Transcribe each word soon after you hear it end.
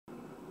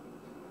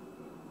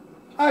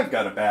I've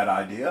got a bad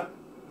idea.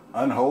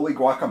 Unholy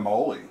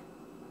guacamole.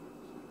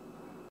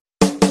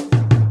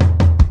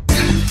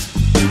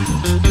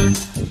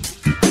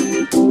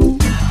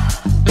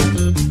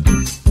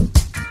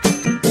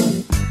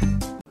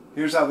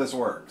 Here's how this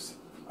works.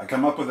 I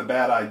come up with a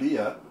bad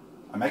idea,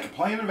 I make a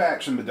plan of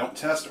action but don't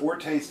test or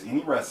taste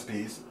any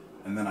recipes,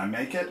 and then I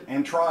make it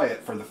and try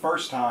it for the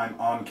first time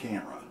on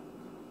camera.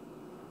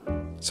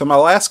 So my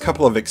last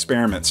couple of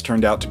experiments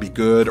turned out to be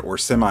good or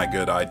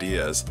semi-good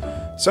ideas,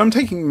 so I'm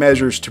taking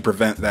measures to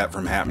prevent that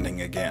from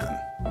happening again.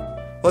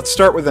 Let's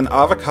start with an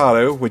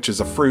avocado, which is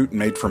a fruit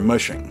made from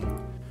mushing.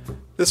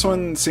 This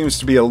one seems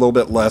to be a little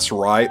bit less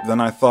ripe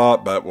than I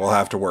thought, but we'll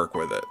have to work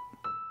with it.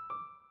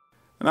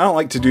 And I don't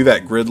like to do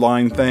that grid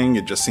line thing,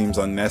 it just seems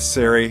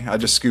unnecessary. I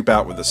just scoop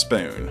out with a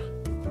spoon.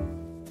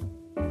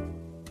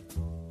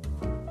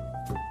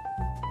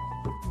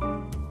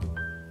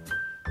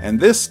 And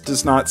this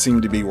does not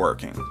seem to be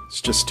working.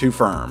 It's just too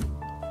firm.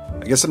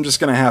 I guess I'm just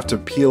going to have to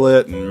peel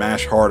it and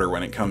mash harder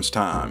when it comes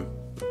time.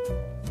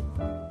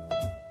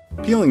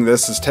 Peeling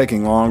this is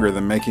taking longer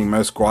than making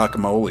most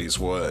guacamoles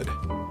would.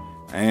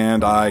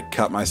 And I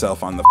cut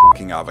myself on the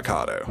fucking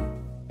avocado.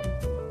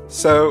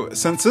 So,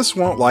 since this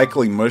won't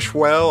likely mush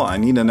well, I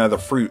need another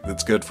fruit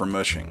that's good for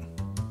mushing.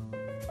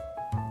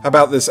 How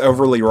about this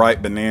overly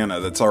ripe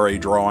banana that's already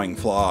drawing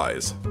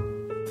flies?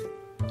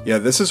 Yeah,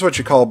 this is what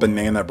you call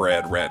banana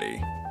bread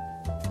ready.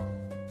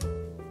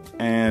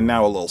 And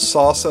now a little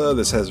salsa.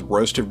 This has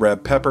roasted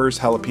red peppers,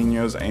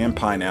 jalapenos, and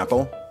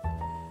pineapple.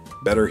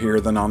 Better here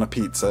than on a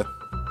pizza.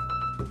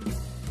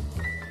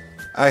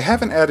 I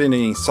haven't added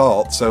any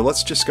salt, so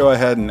let's just go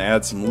ahead and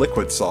add some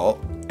liquid salt,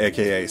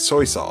 aka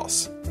soy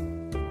sauce.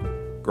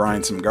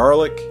 Grind some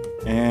garlic,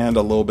 and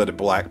a little bit of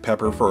black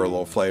pepper for a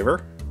little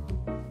flavor.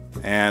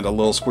 And a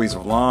little squeeze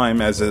of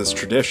lime, as is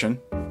tradition.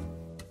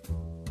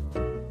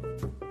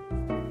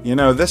 You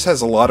know, this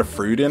has a lot of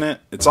fruit in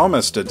it. It's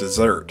almost a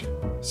dessert.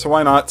 So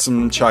why not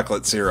some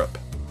chocolate syrup?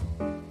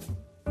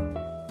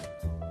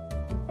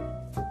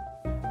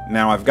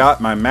 Now I've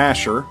got my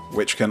masher,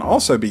 which can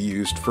also be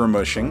used for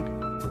mushing.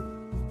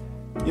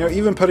 You know,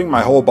 even putting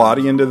my whole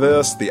body into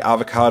this, the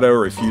avocado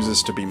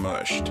refuses to be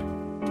mushed.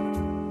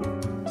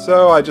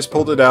 So I just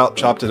pulled it out,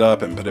 chopped it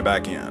up, and put it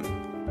back in.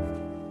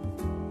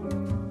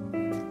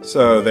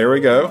 So there we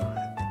go.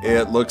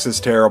 It looks as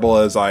terrible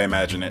as I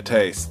imagine it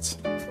tastes.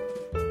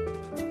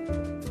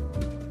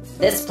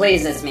 This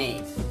pleases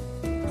me.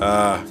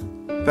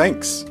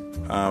 Thanks.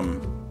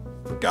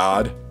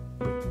 God.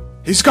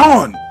 He's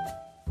gone!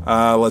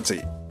 Let's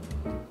eat.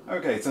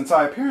 Okay, since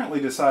I apparently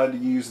decided to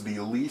use the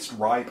least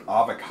ripe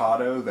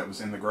avocado that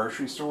was in the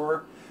grocery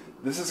store,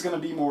 this is going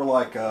to be more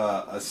like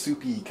a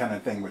soupy kind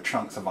of thing with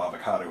chunks of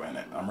avocado in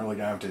it. I'm really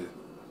going to have to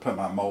put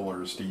my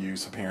molars to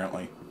use,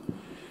 apparently.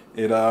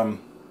 Well,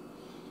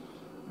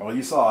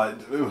 you saw it.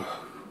 Ooh,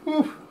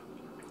 whew.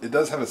 It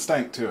does have a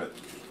stank to it.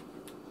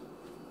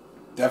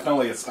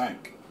 Definitely a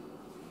stank.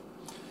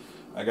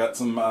 I got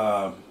some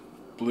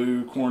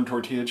blue corn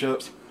tortilla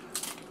chips.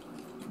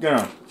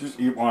 Gonna just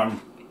eat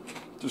one,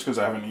 just because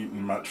I haven't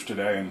eaten much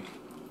today, and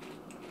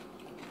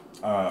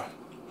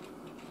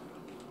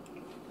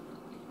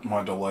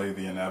want to delay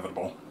the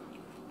inevitable.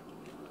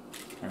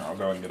 Here, I'll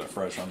go ahead and get a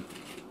fresh one.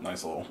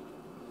 Nice little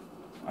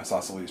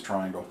isosceles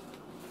triangle.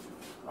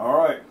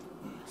 Alright.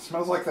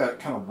 Smells like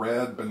that kind of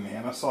red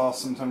banana sauce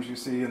sometimes you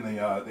see in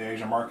the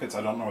Asian markets.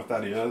 I don't know what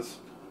that is.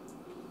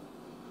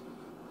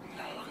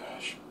 Oh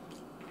gosh.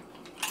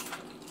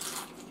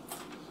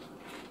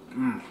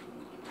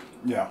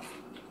 Yeah.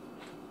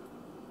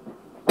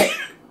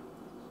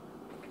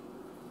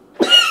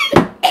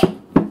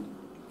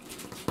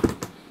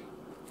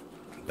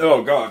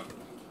 Oh god.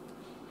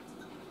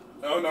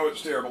 Oh no,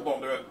 it's terrible.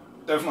 Don't do it.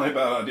 Definitely a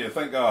bad idea.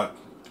 Thank God.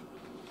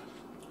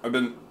 I've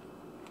been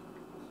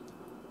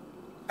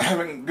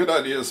having good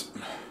ideas.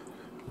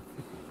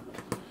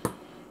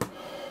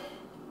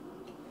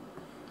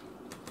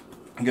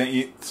 I'm gonna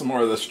eat some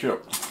more of this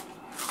chip.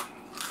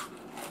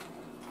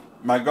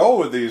 My goal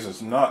with these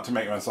is not to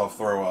make myself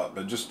throw up,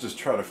 but just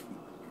try to,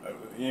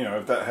 you know,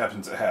 if that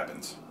happens, it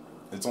happens.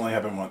 It's only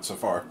happened once so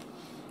far.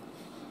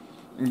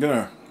 I'm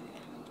gonna,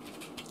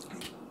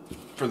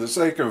 for the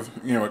sake of,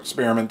 you know,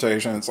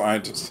 experimentation and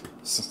science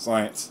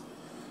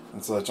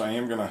and such, I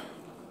am gonna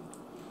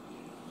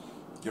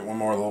get one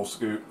more little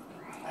scoop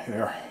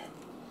here.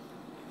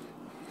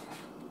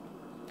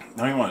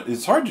 Now,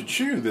 it's hard to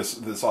chew this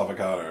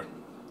avocado.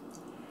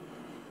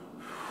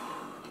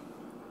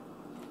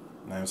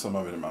 I have some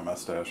of it in my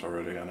mustache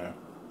already, I know.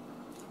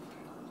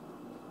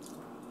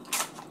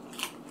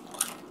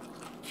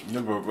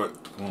 Yeah, but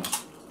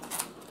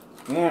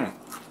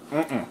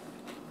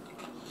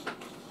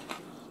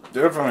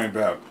definitely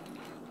bad.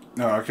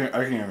 No, I can't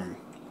even.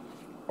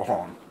 Hold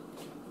on.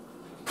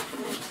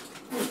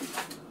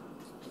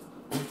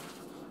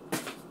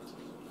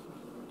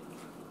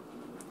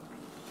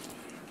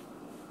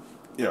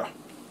 Yeah.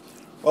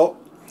 Well,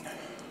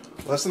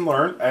 lesson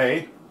learned.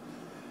 A,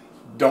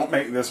 don't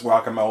make this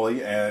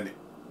guacamole, and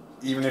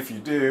even if you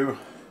do,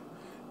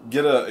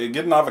 get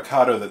an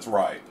avocado that's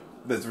ripe,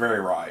 that's very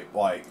ripe.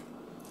 Like,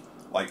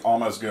 like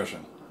almost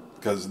gushing.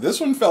 Because this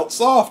one felt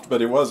soft,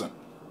 but it wasn't.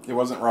 It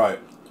wasn't right.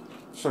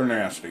 So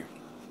nasty.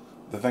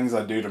 The things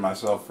I do to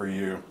myself for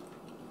you.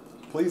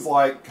 Please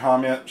like,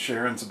 comment,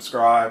 share, and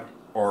subscribe.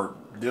 Or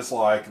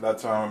dislike,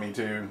 that's fine with me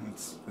too.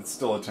 It's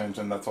still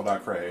attention, that's what I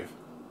crave.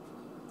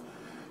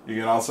 You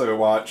can also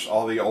watch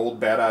all the old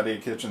Bad Idea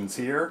Kitchens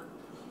here.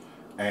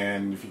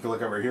 And if you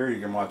click over here, you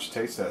can watch a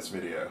taste test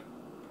video.